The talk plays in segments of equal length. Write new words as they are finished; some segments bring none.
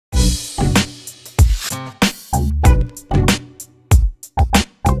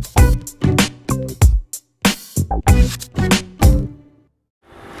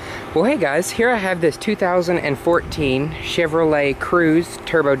Well, hey guys, here I have this 2014 Chevrolet Cruze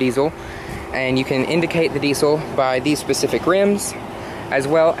turbo diesel, and you can indicate the diesel by these specific rims, as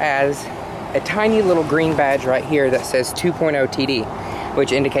well as a tiny little green badge right here that says 2.0 TD,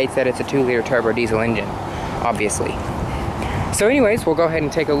 which indicates that it's a 2-liter turbo diesel engine, obviously. So anyways, we'll go ahead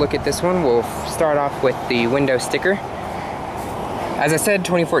and take a look at this one. We'll start off with the window sticker. As I said,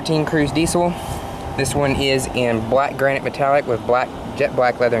 2014 Cruze diesel. This one is in black granite metallic with jet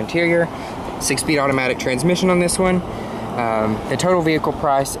black leather interior. 6-speed automatic transmission on this one. The total vehicle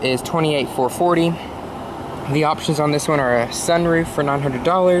price is $28,440. The options on this one are a sunroof for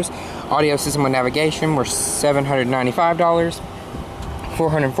 $900, audio system with navigation were $795,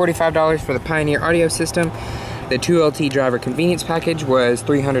 $445 for the Pioneer audio system. The 2LT driver convenience package was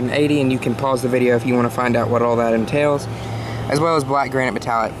 $380, and you can pause the video if you want to find out what all that entails. As well as black granite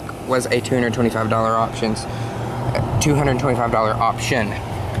metallic was a $225 option.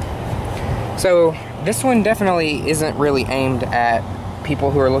 So this one definitely isn't really aimed at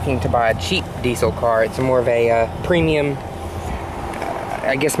people who are looking to buy a cheap diesel car. It's more of a premium,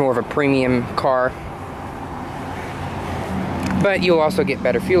 I guess more of a premium car. But you'll also get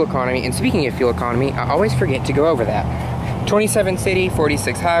better fuel economy. And speaking of fuel economy, I always forget to go over that. 27 city,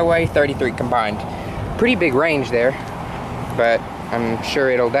 46 highway, 33 combined. Pretty big range there, but I'm sure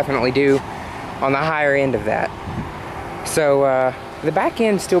it'll definitely do on the higher end of that. So the back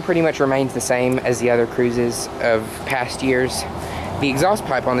end still pretty much remains the same as the other Cruzes of past years. The exhaust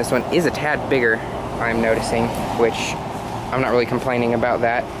pipe on this one is a tad bigger, I'm noticing, which I'm not really complaining about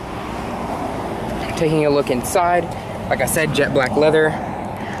that. Taking a look inside, like I said, jet black leather.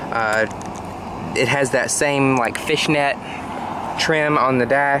 It has that same like fishnet trim on the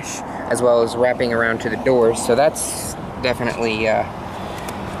dash, as well as wrapping around to the doors. So that's definitely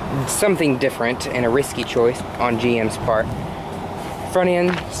something different and a risky choice on GM's part. Front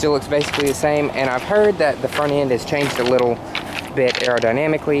end still looks basically the same, and I've heard that the front end has changed a little bit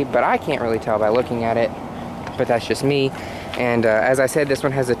aerodynamically, but I can't really tell by looking at it, but that's just me. And as I said, this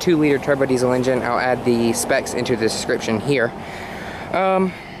one has a 2-liter turbo diesel engine. I'll add the specs into the description here.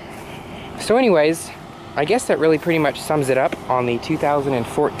 So anyways, I guess that really pretty much sums it up on the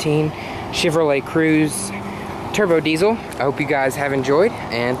 2014 Chevrolet Cruze turbo diesel. I hope you guys have enjoyed,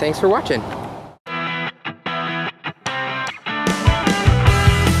 and thanks for watching.